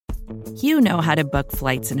You know how to book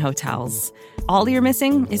flights and hotels. All you're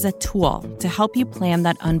missing is a tool to help you plan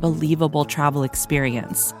that unbelievable travel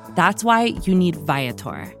experience. That's why you need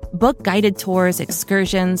Viator. Book guided tours,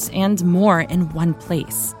 excursions, and more in one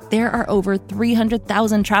place. There are over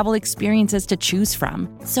 300,000 travel experiences to choose from,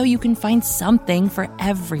 so you can find something for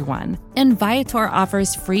everyone. And Viator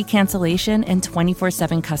offers free cancellation and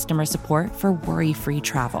 24/7 customer support for worry-free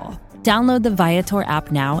travel. Download the Viator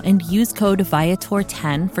app now and use code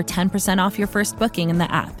Viator10 for 10% off your first booking in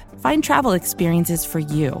the app. Find travel experiences for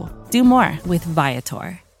you. Do more with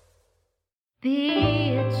Viator. Be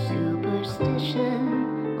it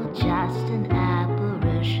superstition or just an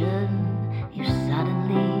apparition, you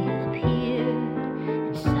suddenly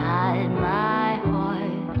appeared inside my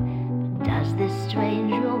heart. But does this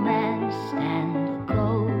strange romance stand the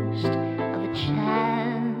ghost of a chance?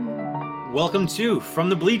 Welcome to From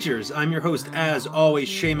the Bleachers. I'm your host, as always,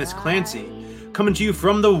 Seamus Clancy, coming to you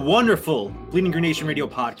from the wonderful Bleeding Green Nation Radio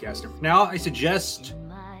podcast. Now, I suggest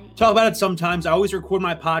talk about it sometimes. I always record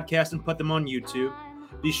my podcast and put them on YouTube.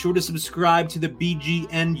 Be sure to subscribe to the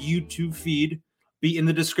BGN YouTube feed. Be in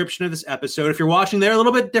the description of this episode. If you're watching there, a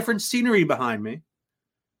little bit different scenery behind me.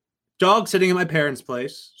 Dog sitting in my parents'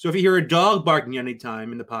 place. So if you hear a dog barking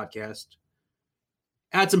anytime in the podcast,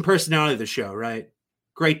 add some personality to the show, right?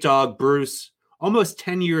 Great dog, Bruce, almost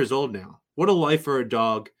 10 years old now. What a life for a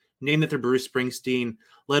dog. Named after Bruce Springsteen,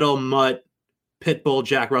 little mutt, pit bull,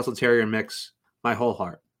 Jack Russell Terrier mix, my whole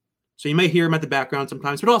heart. So you may hear him at the background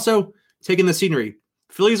sometimes, but also taking the scenery.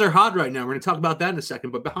 Phillies are hot right now. We're going to talk about that in a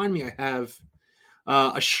second. But behind me, I have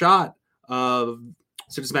a shot of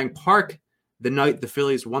Citizens Bank Park the night the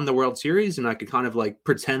Phillies won the World Series, and I could kind of like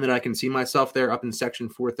pretend that I can see myself there up in section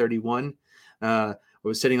 431. I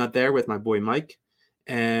was sitting up there with my boy Mike.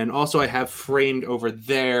 And also I have framed over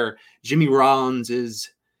there Jimmy Rollins'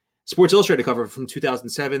 Sports Illustrated cover from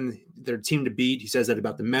 2007, their team to beat. He says that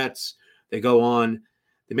about the Mets. They go on.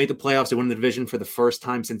 They made the playoffs. They won the division for the first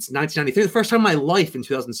time since 1993. The first time in my life in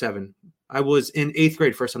 2007. I was in 8th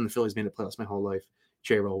grade, first time the Phillies made the playoffs my whole life.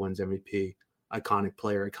 J-Roll wins MVP. Iconic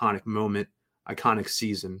player, iconic moment, iconic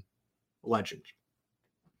season. Legend.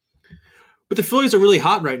 But the Phillies are really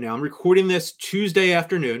hot right now. I'm recording this Tuesday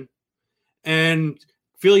afternoon. And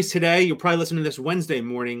Phillies today, you'll probably listen to this Wednesday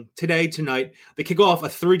morning, tonight. They kick off a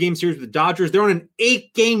 3-game series with the Dodgers. They're on an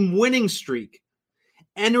 8-game winning streak.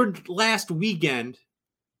 Entered last weekend,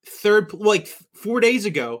 4 or 5 days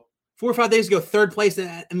ago, third place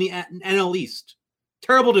in the NL East.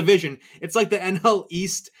 Terrible division. It's like the NL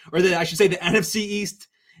East, or I should say the NFC East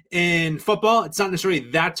in football. It's not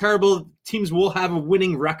necessarily that terrible. Teams will have a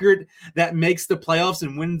winning record that makes the playoffs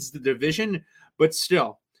and wins the division, but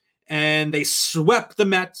still. And they swept the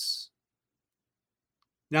Mets.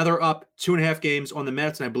 Now they're up 2.5 games on the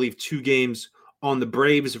Mets, and I believe 2 games on the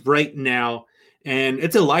Braves right now. And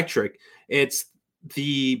it's electric. It's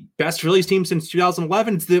the best Phillies team since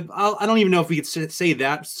 2011. It's I don't even know if we could say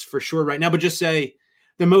that for sure right now, but just say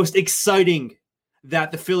the most exciting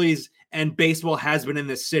that the Phillies and baseball has been in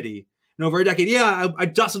this city in over a decade. Yeah, I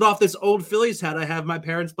dusted off this old Phillies hat I have my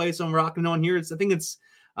parents' place. I'm rocking on here. I think it's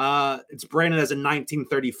branded as a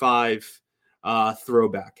 1935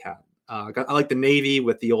 throwback hat. I like the navy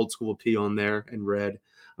with the old school P on there and red.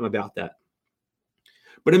 I'm about that.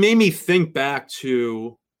 But it made me think back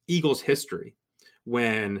to Eagles history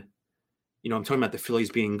when, I'm talking about the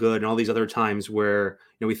Phillies being good and all these other times where,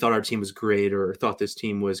 we thought our team was great or thought this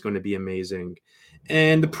team was going to be amazing.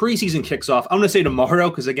 And the preseason kicks off. I'm going to say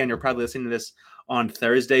tomorrow because, again, you're probably listening to this on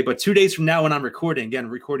Thursday. But 2 days from now when I'm recording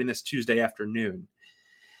this Tuesday afternoon,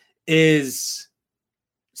 it's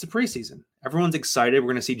the preseason. Everyone's excited.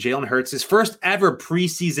 We're going to see Jalen Hurts, his first ever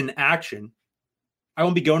preseason action. I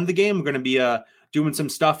won't be going to the game. We're going to be doing some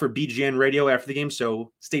stuff for BGN Radio after the game,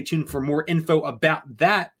 so stay tuned for more info about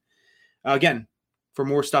that. Again, for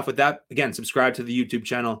more stuff with that, again, subscribe to the YouTube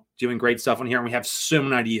channel. Doing great stuff on here, and we have so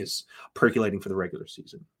many ideas percolating for the regular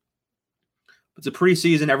season. It's a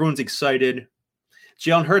preseason. Everyone's excited.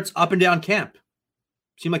 Jalen Hurts up and down camp.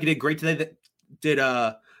 Seemed like he did great today. Did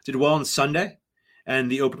well on Sunday,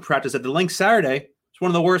 and the open practice at the Lynx Saturday. It's one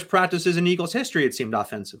of the worst practices in Eagles history, it seemed,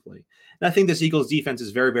 offensively. And I think this Eagles defense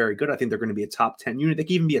is very, very good. I think they're going to be a top 10 unit. They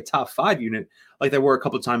could even be a top 5 unit like they were a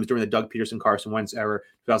couple of times during the Doug Peterson, Carson Wentz era,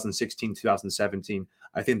 2016, 2017.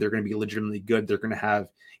 I think they're going to be legitimately good. They're going to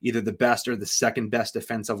have either the best or the second best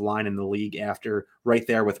defensive line in the league after right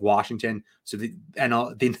there with Washington. So the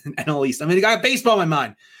NL East. I mean, I got baseball in my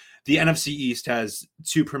mind. The NFC East has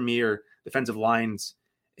 2 premier defensive lines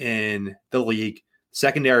in the league.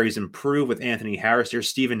 Secondaries improve with Anthony Harris. There's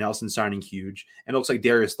Steven Nelson signing huge. And it looks like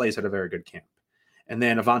Darius Slay's had a very good camp. And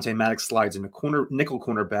then Avonte Maddox slides in the nickel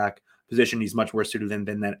cornerback position. He's much more suited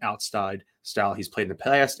than that outside style he's played in the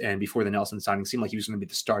past. And before the Nelson signing, seemed like he was going to be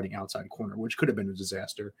the starting outside corner, which could have been a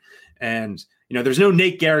disaster. And, there's no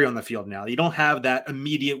Nate Gary on the field now. You don't have that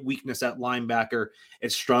immediate weakness at linebacker.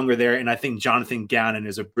 It's stronger there. And I think Jonathan Gannon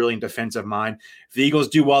is a brilliant defensive mind. If the Eagles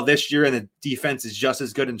do well this year and the defense is just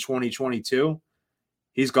as good in 2022,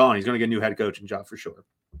 he's gone. He's going to get a new head coaching job for sure.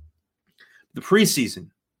 The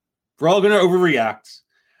preseason, we're all going to overreact.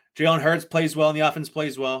 Jalen Hurts plays well and the offense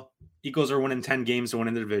plays well. Eagles are winning 10 games to win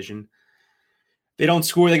in the division. They don't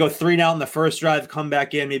score. They go 3 and out in the first drive, come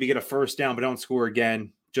back in, maybe get a first down, but don't score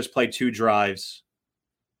again. Just play 2 drives.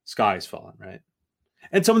 Sky's falling, right?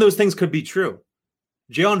 And some of those things could be true.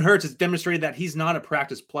 Jalen Hurts has demonstrated that he's not a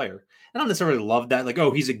practice player. I don't necessarily love that. Like,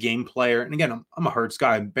 oh, he's a game player. And again, I'm a Hurts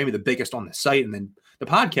guy, maybe the biggest on the site and then the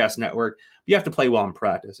podcast network. But you have to play well in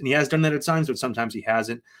practice. And he has done that at times, but sometimes he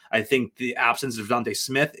hasn't. I think the absence of Devontae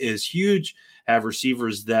Smith is huge. Have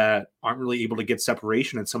receivers that aren't really able to get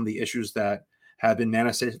separation and some of the issues that have been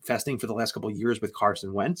manifesting for the last couple of years with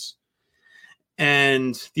Carson Wentz.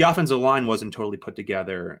 And the offensive line wasn't totally put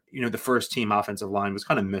together. The first team offensive line was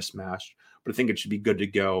kind of mismatched, but I think it should be good to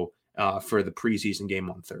go for the preseason game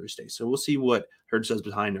on Thursday. So we'll see what Hurts does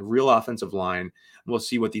behind a real offensive line. We'll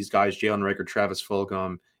see what these guys, Jalen Reagor, Travis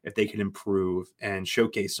Fulgham, if they can improve and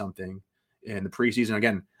showcase something in the preseason.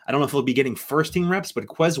 Again, I don't know if he'll be getting first team reps, but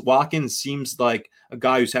Quez Watkins seems like a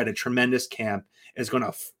guy who's had a tremendous camp, is going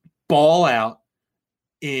to ball out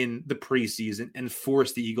in the preseason and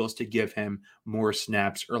force the Eagles to give him more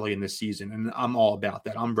snaps early in the season. And I'm all about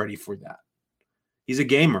that. I'm ready for that. He's a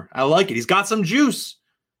gamer. I like it. He's got some juice.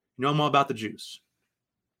 I'm all about the juice.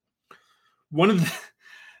 One of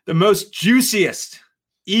the most juiciest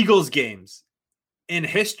Eagles games in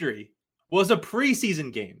history was a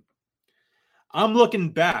preseason game. I'm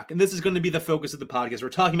looking back, and this is going to be the focus of the podcast. We're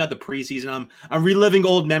talking about the preseason. I'm reliving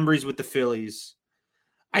old memories with the Phillies.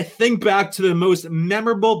 I think back to the most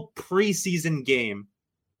memorable preseason game,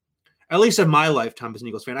 at least of my lifetime as an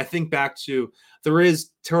Eagles fan. I think back to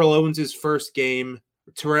Terrell Owens' first game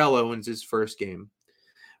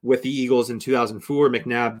with the Eagles in 2004.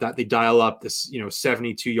 McNabb, that they dial up this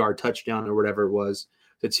 72-yard touchdown or whatever it was.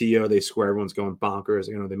 The TO, they score. Everyone's going bonkers.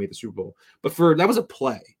 They made the Super Bowl. But that was a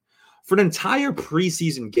play. For an entire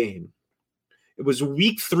preseason game, it was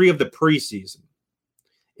week 3 of the preseason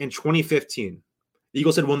in 2015. The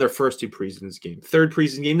Eagles had won their first 2 preseason games. Third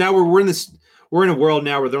preseason game. Now we're in a world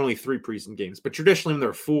now where there are only 3 preseason games. But traditionally, when there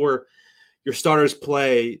are 4, your starters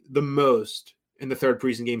play the most in the third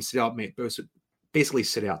preseason game. Basically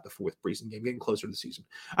sit out the 4th preseason game, getting closer to the season.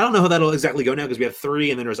 I don't know how that'll exactly go now because we have 3,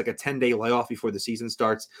 and then there's like a 10-day layoff before the season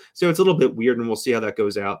starts. So it's a little bit weird, and we'll see how that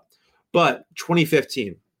goes out. But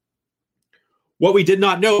 2015, what we did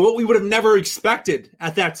not know, what we would have never expected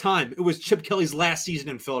at that time, it was Chip Kelly's last season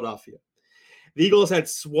in Philadelphia. The Eagles had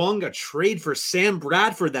swung a trade for Sam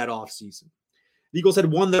Bradford that offseason. The Eagles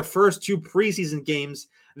had won their first 2 preseason games,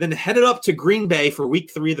 then headed up to Green Bay for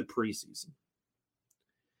week 3 of the preseason.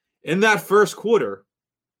 In that first quarter,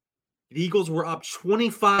 the Eagles were up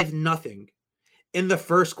 25-0 in the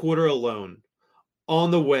first quarter alone on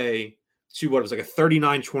the way to what was like a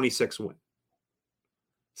 39-26 win.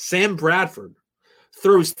 Sam Bradford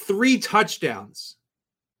throws 3 touchdowns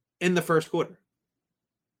in the first quarter.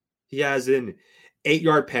 He has an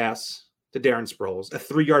 8-yard pass to Darren Sproles, a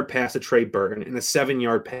 3-yard pass to Trey Burton, and a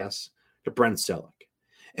 7-yard pass to Brent Selleck.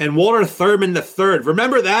 And Walter Thurman III,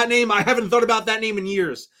 remember that name? I haven't thought about that name in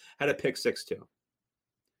years. Had a pick 6 too.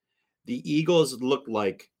 The Eagles looked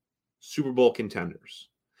like Super Bowl contenders.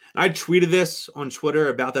 I tweeted this on Twitter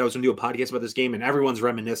about that. I was going to do a podcast about this game, and everyone's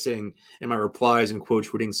reminiscing in my replies and quote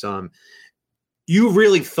tweeting some. You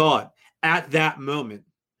really thought at that moment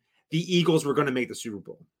the Eagles were going to make the Super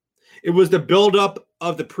Bowl. It was the buildup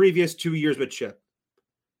of the previous 2 years with Chip.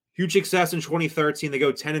 Huge success in 2013. They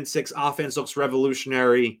go 10-6. Offense looks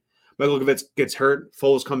revolutionary. Michael Gavitz gets hurt.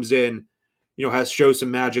 Foles comes in, shows some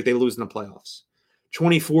magic. They lose in the playoffs.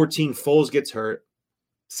 2014, Foles gets hurt.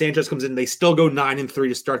 Sanchez comes in. They still go 9-3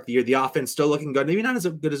 to start the year. The offense still looking good. Maybe not as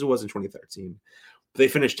good as it was in 2013. But they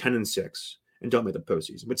finished 10-6 and don't make the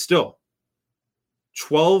postseason. But still,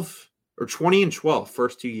 20-12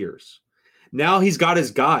 first 2 years. Now he's got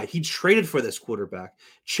his guy. He traded for this quarterback.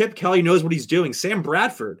 Chip Kelly knows what he's doing. Sam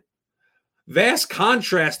Bradford. Vast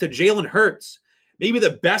contrast to Jalen Hurts. Maybe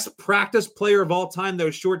the best practice player of all time,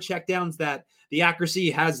 those short checkdowns that the accuracy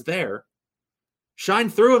he has there. Shine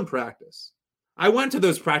through in practice. I went to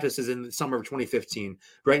those practices in the summer of 2015,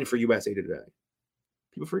 writing for USA Today.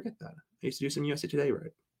 People forget that. I used to do some USA Today,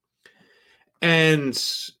 right? And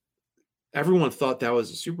everyone thought that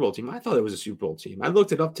was a Super Bowl team. I thought it was a Super Bowl team. I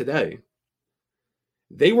looked it up today.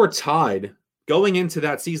 They were tied going into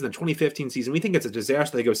that season, the 2015 season. We think it's a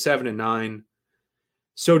disaster. They go 7-9.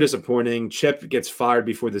 So disappointing. Chip gets fired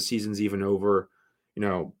before the season's even over. You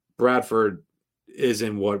know, Bradford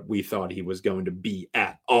isn't what we thought he was going to be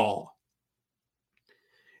at all.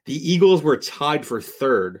 The Eagles were tied for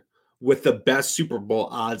third with the best Super Bowl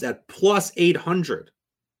odds at plus 800.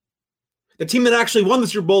 The team that actually won the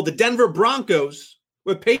Super Bowl, the Denver Broncos,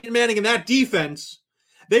 with Peyton Manning and that defense,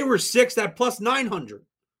 they were sixth at plus 900.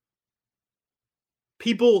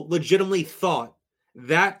 People legitimately thought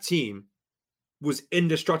that team was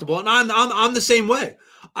indestructible. And I'm the same way.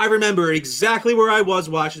 I remember exactly where I was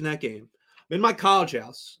watching that game. I'm in my college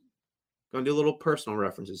house. Going to do a little personal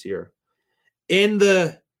references here. In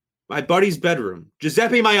my buddy's bedroom,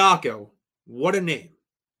 Giuseppe Maiocco. What a name.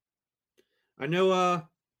 I know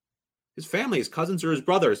his family, his cousins, or his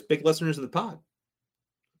brothers, big listeners of the pod.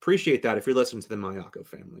 Appreciate that if you're listening to the Maiocco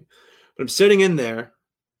family. But I'm sitting in there.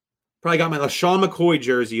 Probably got my LaShawn McCoy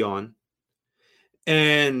jersey on.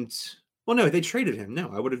 And, well, no, they traded him. No,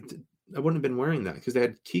 I wouldn't have been wearing that because they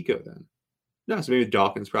had Kiko then. No, so maybe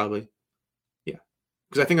Dawkins probably. Yeah.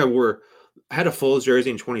 Because I think I had a full jersey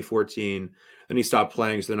in 2014, and he stopped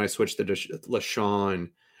playing, so then I switched to LaShawn,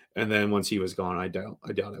 and then once he was gone, I doubt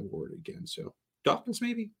I wore it again. So Dawkins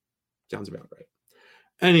maybe? Sounds about right.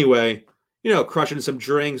 Anyway, you know, crushing some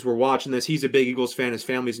drinks. We're watching this. He's a big Eagles fan. His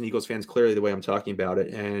family's an Eagles fan, clearly the way I'm talking about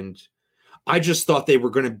it. And I just thought they were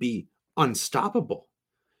going to be unstoppable.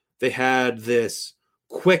 They had this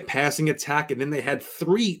quick passing attack, and then they had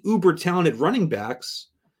three uber talented running backs,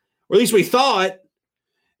 or at least we thought.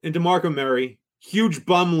 And DeMarco Murray, huge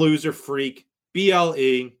bum loser freak,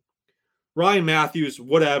 BLE, Ryan Matthews,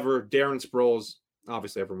 whatever, Darren Sproles.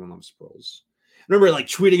 Obviously, everyone loves Sproles. I remember like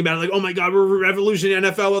tweeting about it, like, oh my God, we're revolutioning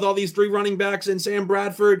NFL with all these three running backs, and Sam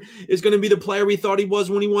Bradford is going to be the player we thought he was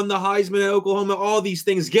when he won the Heisman at Oklahoma. All these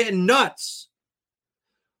things getting nuts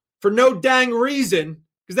for no dang reason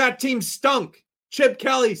because that team stunk. Chip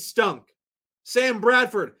Kelly stunk. Sam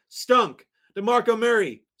Bradford stunk. DeMarco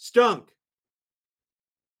Murray stunk.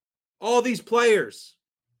 All these players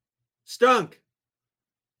stunk.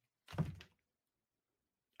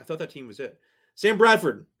 I thought that team was it. Sam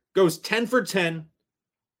Bradford goes 10 for 10,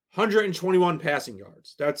 121 passing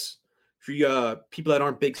yards. That's for you people that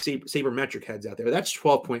aren't big sabermetric heads out there. That's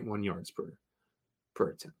 12.1 yards per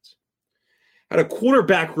attempt. Had a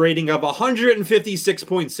quarterback rating of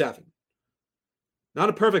 156.7. Not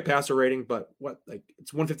a perfect passer rating, but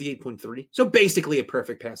it's 158.3. So basically a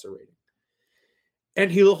perfect passer rating. And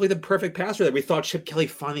he looked like the perfect passer that we thought Chip Kelly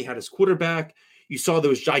finally had his quarterback. You saw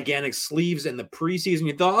those gigantic sleeves in the preseason.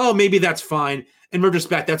 You thought, oh, maybe that's fine. In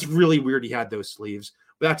retrospect, that's really weird he had those sleeves.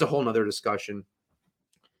 But that's a whole nother discussion.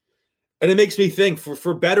 And it makes me think,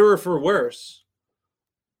 for better or for worse,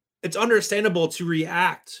 it's understandable to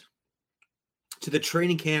react to the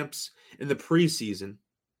training camps in the preseason.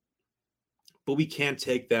 But we can't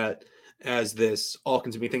take that as this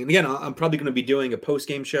all-consuming thing. And again, I'm probably going to be doing a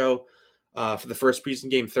post-game show for the first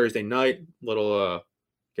preseason game Thursday night. Little,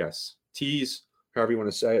 tease, however you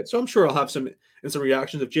want to say it. So I'm sure I'll have some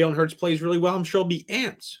reactions. If Jalen Hurts plays really well, I'm sure I'll be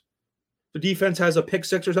amped. If the defense has a pick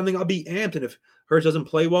six or something, I'll be amped. And if Hurts doesn't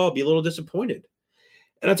play well, I'll be a little disappointed.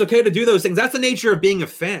 And it's okay to do those things. That's the nature of being a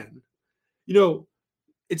fan. You know,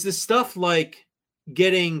 it's the stuff like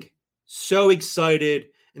getting so excited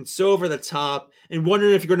and so over the top and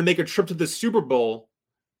wondering if you're going to make a trip to the Super Bowl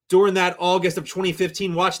during that August of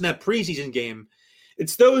 2015, watching that preseason game.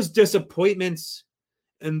 It's those disappointments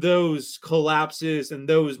and those collapses and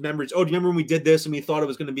those memories. Oh, do you remember when we did this and we thought it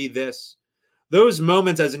was going to be this? Those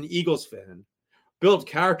moments as an Eagles fan build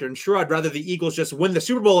character. And sure, I'd rather the Eagles just win the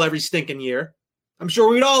Super Bowl every stinking year. I'm sure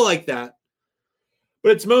we'd all like that.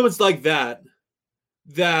 But it's moments like that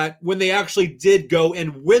when they actually did go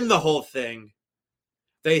and win the whole thing,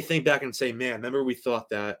 they think back and say, man, remember we thought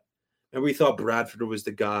that? Remember we thought Bradford was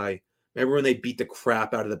the guy? Remember when they beat the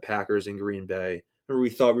crap out of the Packers in Green Bay? Remember we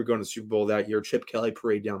thought we were going to the Super Bowl that year? Chip Kelly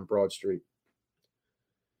parade down Broad Street.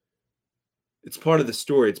 It's part of the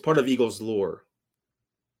story. It's part of Eagles lore.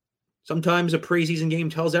 Sometimes a preseason game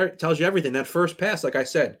tells you everything. That first pass, like I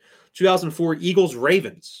said, 2004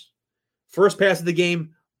 Eagles-Ravens. First pass of the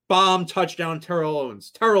game, bomb, touchdown, Terrell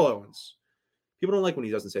Owens. Terrell Owens. People don't like when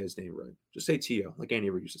he doesn't say his name right. Just say T.O., like Andy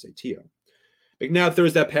Reid used to say T.O. McNabb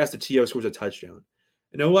throws that pass to T.O., scores a touchdown.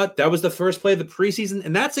 You know what? That was the first play of the preseason,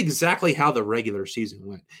 and that's exactly how the regular season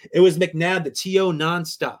went. It was McNabb to T.O.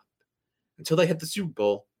 nonstop until they hit the Super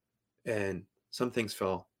Bowl, and some things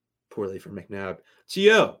fell poorly for McNabb.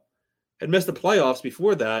 T.O. had missed the playoffs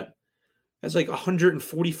before that has like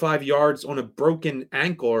 145 yards on a broken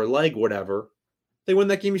ankle or leg, whatever. They win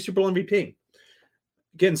that game, he's Super Bowl MVP.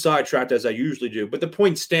 Getting sidetracked as I usually do, but the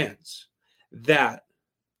point stands that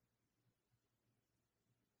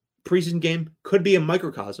preseason game could be a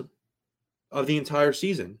microcosm of the entire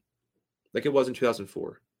season, like it was in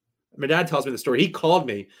 2004. My dad tells me the story. He called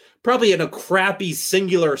me probably in a crappy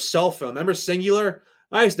Singular cell phone. Remember Singular?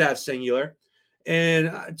 I used to have Singular.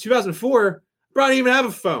 And 2004, probably didn't even have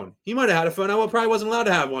a phone. He might have had a phone. I probably wasn't allowed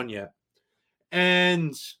to have one yet.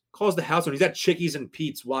 And calls the house when he's at Chickies and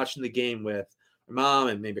Pete's watching the game with my mom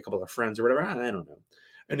and maybe a couple of friends or whatever. I don't know.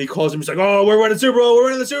 And he calls him. He's like, "Oh, we're winning the Super Bowl. We're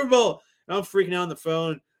winning the Super Bowl." And I'm freaking out on the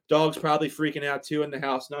phone. Dog's probably freaking out too in the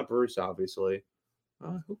house. Not Bruce, obviously.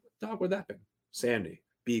 Who dog would that be? Sandy.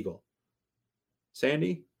 Beagle.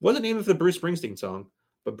 Sandy? Wasn't named after the Bruce Springsteen song,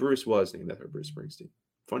 but Bruce was named after Bruce Springsteen.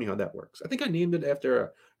 Funny how that works. I think I named it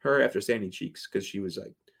after her after Sandy Cheeks because she was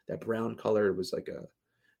like that brown color. It was like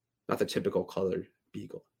not the typical colored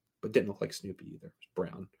beagle, but didn't look like Snoopy either. It was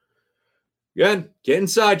brown. Again, getting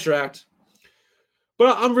sidetracked.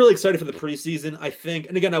 But I'm really excited for the preseason, I think.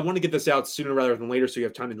 And again, I want to get this out sooner rather than later so you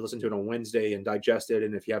have time to listen to it on Wednesday and digest it.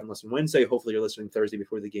 And if you haven't listened Wednesday, hopefully you're listening Thursday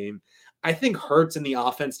before the game. I think Hurts and the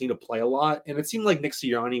offense need to play a lot. And it seemed like Nick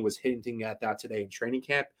Sirianni was hinting at that today in training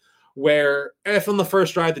camp, where if on the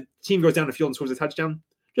first drive the team goes down the field and scores a touchdown,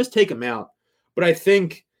 just take them out. But I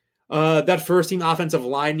think that first team offensive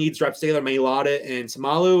line needs reps together. Mailata and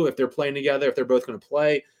Samalu, if they're playing together, if they're both going to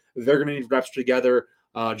play, they're going to need reps together.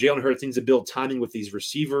 Jalen Hurts needs to build timing with these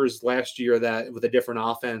receivers. Last year, that with a different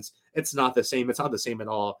offense, it's not the same. It's not the same at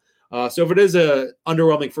all. So if it is a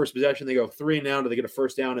underwhelming first possession, they go 3 and out, or they get a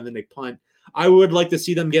first down and then they punt. I would like to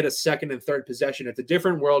see them get a second and third possession. It's a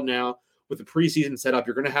different world now with the preseason setup.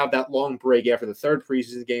 You're going to have that long break after the third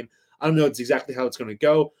preseason game. I don't know exactly how it's going to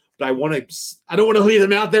go, but I don't want to leave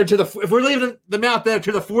them out there if we're leaving them out there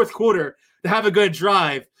to the fourth quarter to have a good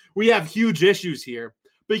drive, we have huge issues here.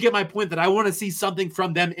 But you get my point that I want to see something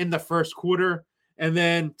from them in the first quarter and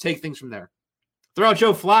then take things from there. Throw out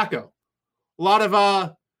Joe Flacco. A lot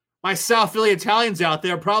of my South Philly Italians out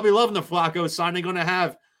there probably loving the Flacco signing. Going to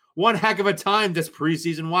have one heck of a time this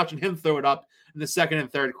preseason watching him throw it up in the second and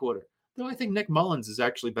third quarter. Though I think Nick Mullins is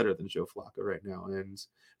actually better than Joe Flacco right now. And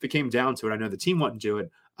if it came down to it, I know the team wouldn't do it.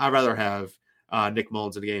 I'd rather have Nick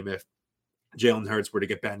Mullins in the game if Jalen Hurts were to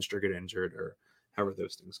get benched or get injured or however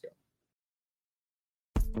those things go.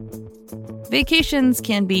 Vacations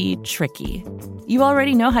can be tricky. You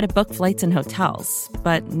already know how to book flights and hotels,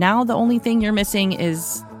 but now the only thing you're missing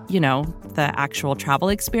is, the actual travel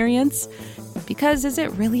experience. Because is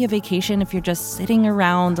it really a vacation if you're just sitting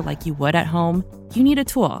around like you would at home? You need a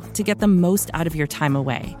tool to get the most out of your time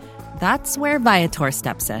away. That's where Viator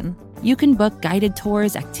steps in. You can book guided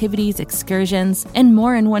tours, activities, excursions, and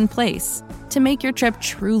more in one place to make your trip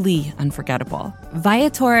truly unforgettable.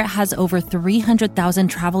 Viator has over 300,000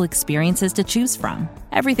 travel experiences to choose from.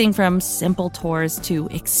 Everything from simple tours to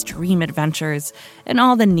extreme adventures and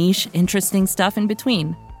all the niche, interesting stuff in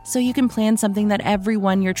between. So you can plan something that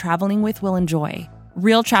everyone you're traveling with will enjoy.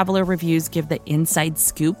 Real traveler reviews give the inside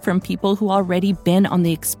scoop from people who already been on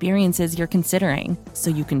the experiences you're considering, so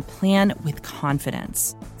you can plan with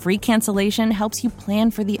confidence. Free cancellation helps you plan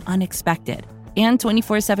for the unexpected. And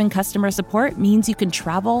 24/7 customer support means you can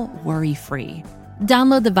travel worry-free.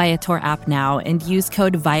 Download the Viator app now and use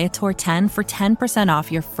code Viator10 for 10% off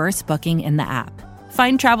your first booking in the app.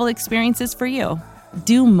 Find travel experiences for you.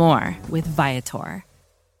 Do more with Viator.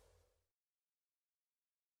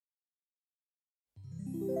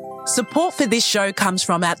 Support for this show comes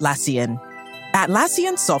from Atlassian.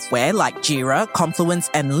 Atlassian software like Jira, Confluence,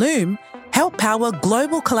 and Loom help power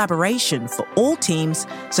global collaboration for all teams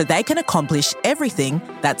so they can accomplish everything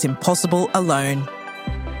that's impossible alone.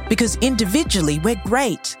 Because individually we're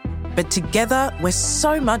great, but together we're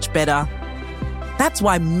so much better. That's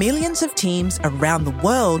why millions of teams around the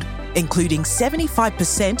world, including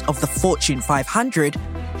 75% of the Fortune 500,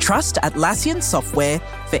 trust Atlassian software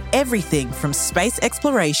for everything from space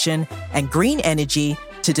exploration and green energy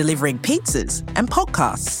to delivering pizzas and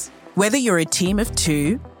podcasts. Whether you're a team of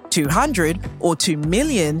 2, 200, or 2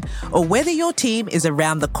 million, or whether your team is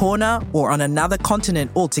around the corner or on another continent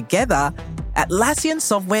altogether, Atlassian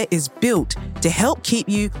software is built to help keep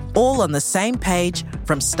you all on the same page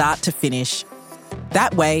from start to finish.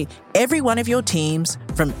 That way, every one of your teams,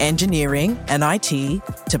 from engineering and IT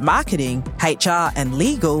to marketing, HR, and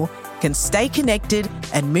legal, can stay connected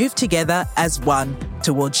and move together as one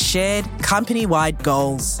towards shared company-wide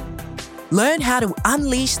goals. Learn how to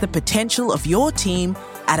unleash the potential of your team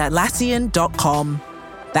at Atlassian.com.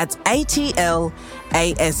 That's Atlassian.com.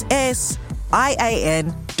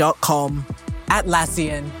 IAN.com.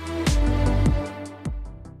 Atlassian.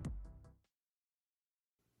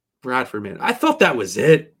 Bradford, man. I thought that was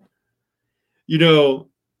it. You know,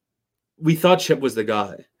 we thought Chip was the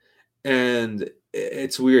guy. And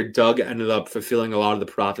it's weird. Doug ended up fulfilling a lot of the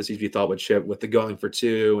prophecies we thought with Chip, with the going for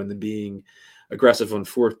two and the being aggressive on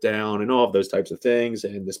fourth down and all of those types of things.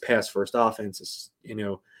 And this pass first offense is, you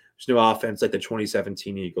know, there's no offense like the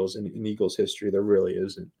 2017 Eagles in Eagles history. There really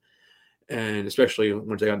isn't. And especially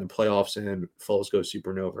when they got in the playoffs and Foles goes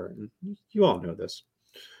supernova. And you all know this.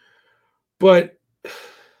 But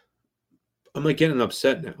I'm like getting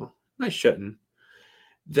upset now. I shouldn't.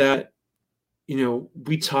 That, you know,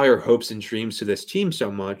 we tie our hopes and dreams to this team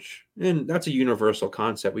so much. And that's a universal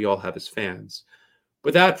concept we all have as fans.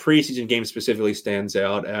 But that preseason game specifically stands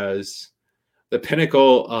out as the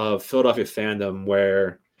pinnacle of Philadelphia fandom,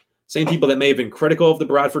 where same people that may have been critical of the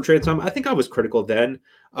Bradford trade time, I think I was critical then.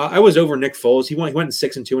 I was over Nick Foles. He went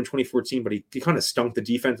 6-2 in 2014, but he kind of stunk. The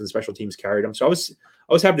defense and special teams carried him. So I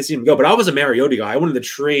was happy to see him go. But I was a Mariota guy. I wanted to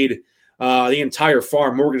trade the entire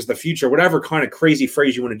farm, mortgage the future, whatever kind of crazy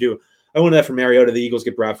phrase you want to do. I wanted that for Mariota. The Eagles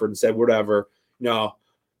get Bradford and said, whatever. No,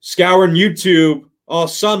 scouring YouTube all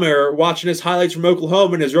summer, watching his highlights from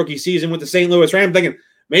Oklahoma in his rookie season with the St. Louis Rams, thinking,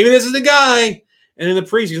 maybe this is the guy. And in the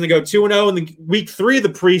preseason, they go 2-0 in the week 3 of the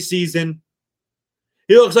preseason.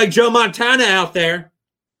 He looks like Joe Montana out there.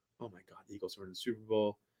 Oh, my God. The Eagles are in the Super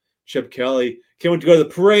Bowl. Chip Kelly. Can't wait to go to the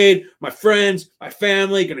parade. My friends, my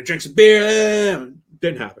family, going to drink some beer.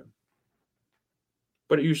 Didn't happen.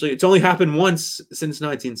 But it's only happened once since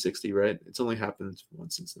 1960, right? It's only happened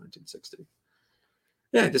once since 1960.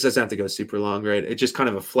 Yeah, it just doesn't have to go super long, right? It's just kind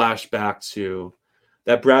of a flashback to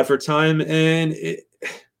that Bradford time. And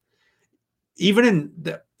even in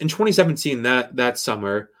 2017, that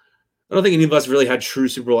summer, I don't think any of us really had true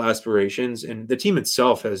Super Bowl aspirations. And the team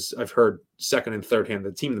itself has, I've heard second and third hand,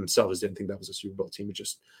 the team themselves didn't think that was a Super Bowl team. It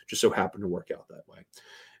just so happened to work out that way.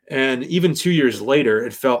 And even 2 years later,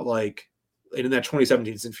 it felt like, in that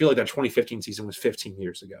 2017 season, I feel like that 2015 season was 15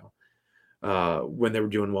 years ago when they were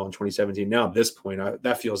doing well in 2017. Now at this point,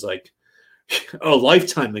 that feels like a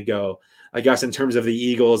lifetime ago, I guess, in terms of the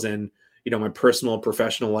Eagles and, you know, my personal and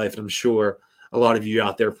professional life. And I'm sure a lot of you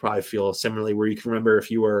out there probably feel similarly, where you can remember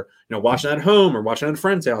if you were, you know, watching at home or watching at a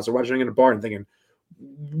friend's house or watching in a bar and thinking,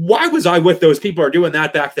 why was I with those people who are doing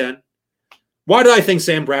that back then? Why did I think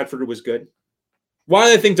Sam Bradford was good? Why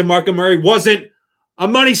did I think DeMarco Murray wasn't a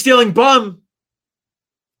money-stealing bum?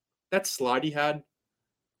 That slide he had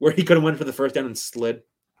where he could have went for the first down and slid.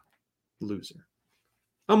 Loser.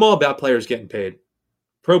 I'm all about players getting paid.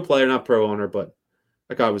 Pro player, not pro owner, but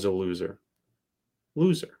that guy was a loser.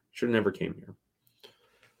 Loser. Should have never came here.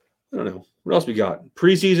 I don't know. What else we got?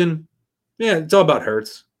 Preseason. Yeah, it's all about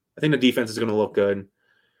Hurts. I think the defense is going to look good.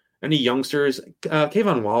 Any youngsters?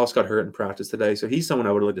 Kayvon Wallace got hurt in practice today, so he's someone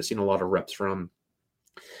I would have liked to seen a lot of reps from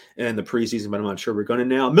in the preseason, but I'm not sure we're going to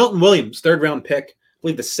now. Milton Williams, third-round pick. I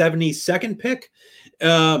believe the 72nd pick in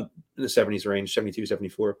the 70s range, 72,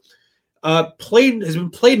 74. Has been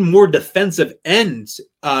played more defensive ends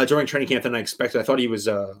during training camp than I expected. I thought he was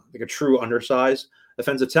like a true undersized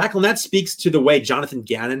defensive tackle, and that speaks to the way Jonathan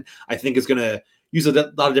Gannon, I think, is going to use a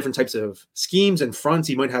lot of different types of schemes and fronts.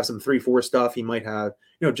 He might have some 3-4 stuff. He might have,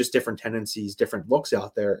 you know, just different tendencies, different looks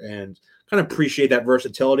out there, and kind of appreciate that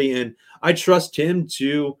versatility. And I trust him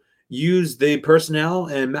to use the personnel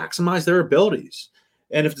and maximize their abilities.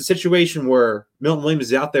 And if the situation where Milton Williams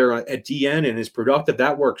is out there at DN and is productive,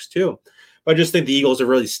 that works too. But I just think the Eagles are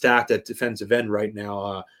really stacked at defensive end right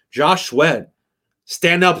now. Josh Sweat,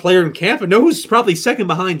 standout player in camp. And know who's probably second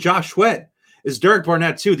behind Josh Sweat is Derek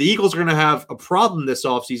Barnett too. The Eagles are going to have a problem this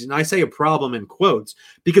offseason. I say a problem in quotes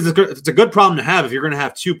because it's a good problem to have if you're going to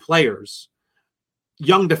have two players,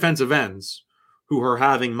 young defensive ends, who are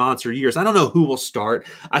having monster years. I don't know who will start.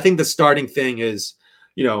 I think the starting thing is,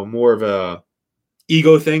 you know, more of a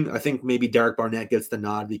ego thing. I think maybe Derek Barnett gets the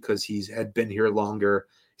nod because had been here longer.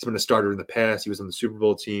 He's been a starter in the past. He was on the Super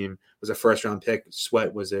Bowl team, was a first-round pick.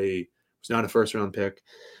 Sweat was not a first-round pick.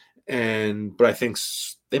 But I think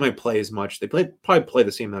they might play as much. They probably play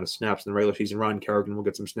the same amount of snaps in the regular season. Ryan Kerrigan will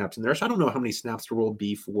get some snaps in there. So I don't know how many snaps there will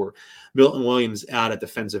be for Milton Williams out at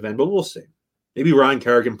defensive end, but we'll see. Maybe Ryan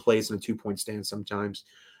Kerrigan plays in a 2-point stance sometimes.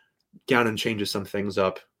 Gannon changes some things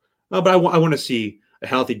up. But I want to see a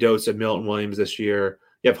healthy dose of Milton Williams this year.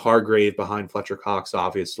 You have Hargrave behind Fletcher Cox,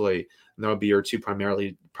 obviously, and that'll be your two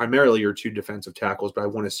primarily your two defensive tackles. But I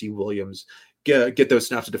want to see Williams get those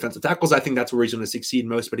snaps of defensive tackles. I think that's where he's going to succeed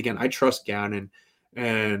most. But again, I trust Gannon,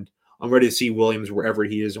 and I'm ready to see Williams wherever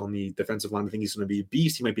he is on the defensive line. I think he's going to be a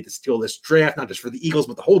beast. He might be the steal of this draft, not just for the Eagles,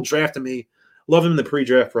 but the whole draft to me. Love him in the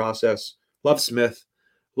pre-draft process. love Smith,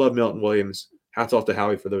 love Milton Williams. Hats off to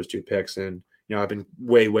Howie for those 2 picks. And, I've been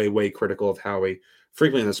way, way, way critical of Howie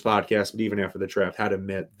frequently in this podcast, but even after the draft, had to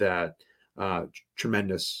admit that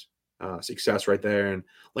tremendous success right there. And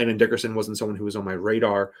Landon Dickerson wasn't someone who was on my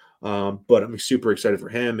radar, but I'm super excited for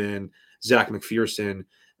him. And Zach McPherson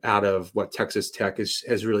out of what Texas Tech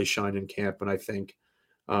has really shined in camp. And I think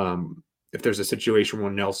if there's a situation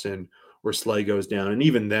where Nelson or Slay goes down, and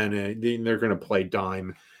even then they're going to play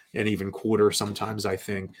dime and even quarter sometimes, I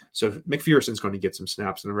think. So McPherson's going to get some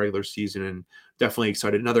snaps in the regular season, and definitely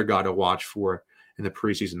excited. Another guy to watch for in the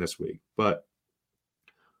preseason this week. But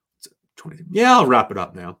I'll wrap it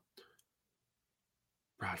up now.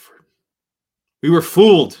 Bradford. We were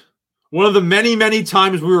fooled. One of the many, many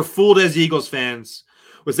times we were fooled as Eagles fans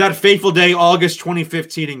was that fateful day, August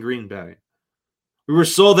 2015 in Green Bay. We were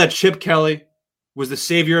sold that Chip Kelly was the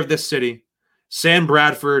savior of this city. Sam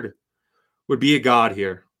Bradford would be a god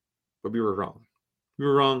here. But we were wrong. We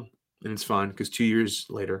were wrong, and it's fine because 2 years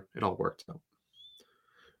later, it all worked out.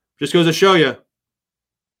 Just goes to show you,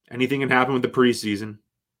 anything can happen with the preseason.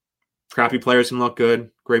 Crappy players can look good.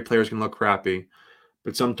 Great players can look crappy.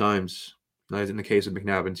 But sometimes, as in the case of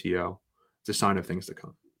McNabb and T.O., it's a sign of things to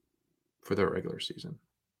come for the regular season.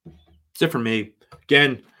 That's it for me.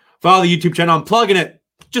 Again, follow the YouTube channel. I'm plugging it.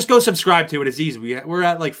 Just go subscribe to it. It's easy. We're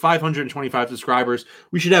at like 525 subscribers.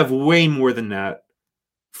 We should have way more than that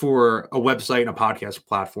for a website and a podcast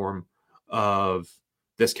platform of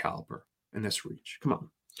this caliber and this reach. Come on.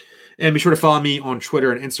 And be sure to follow me on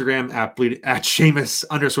Twitter and Instagram at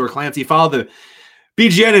Seamus_Clancy. Follow the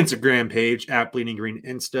BGN Instagram page at Bleeding Green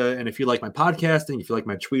Insta. And if you like my podcasting, if you like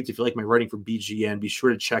my tweets, if you like my writing for BGN, be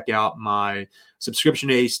sure to check out my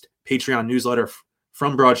subscription-based Patreon newsletter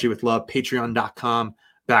from Broadsheet with Love,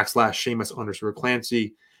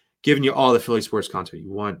 patreon.com/Seamus_Clancy, giving you all the Philly sports content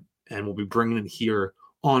you want. And we'll be bringing it here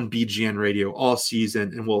on BGN Radio all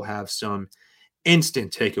season, and we'll have some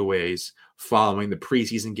instant takeaways following the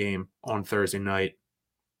preseason game on Thursday night.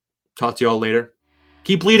 Talk to you all later.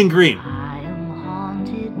 Keep bleeding green. I am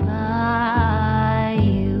haunted by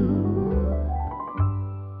you.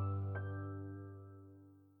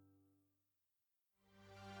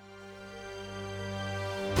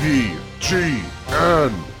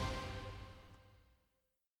 BGN.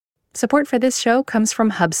 Support for this show comes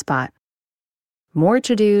from HubSpot. More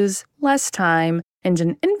to-dos, less time, and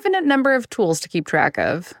an infinite number of tools to keep track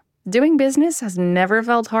of. Doing business has never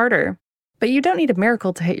felt harder. But you don't need a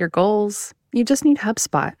miracle to hit your goals. You just need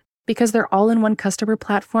HubSpot, because their all-in-one customer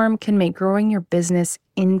platform can make growing your business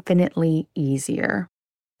infinitely easier.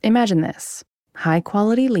 Imagine this: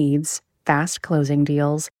 high-quality leads, fast closing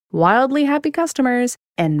deals, wildly happy customers,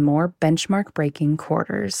 and more benchmark-breaking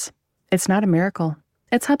quarters. It's not a miracle.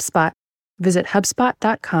 It's HubSpot. Visit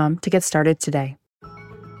HubSpot.com to get started today.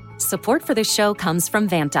 Support for this show comes from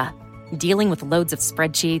Vanta. Dealing with loads of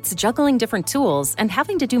spreadsheets, juggling different tools, and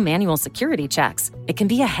having to do manual security checks, it can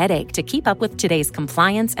be a headache to keep up with today's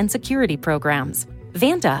compliance and security programs.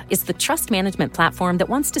 Vanta is the trust management platform that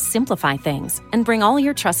wants to simplify things and bring all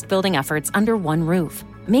your trust-building efforts under one roof,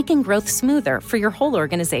 making growth smoother for your whole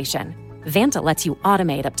organization. Vanta lets you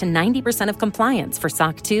automate up to 90% of compliance for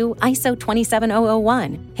SOC 2, ISO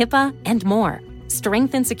 27001, HIPAA, and more.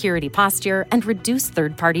 Strengthen security posture and reduce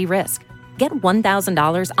third-party risk. Get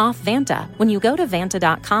 $1,000 off Vanta when you go to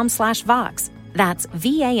vanta.com/Vox. That's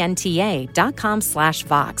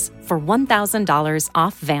VANTA.com/Vox for $1,000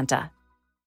 off Vanta.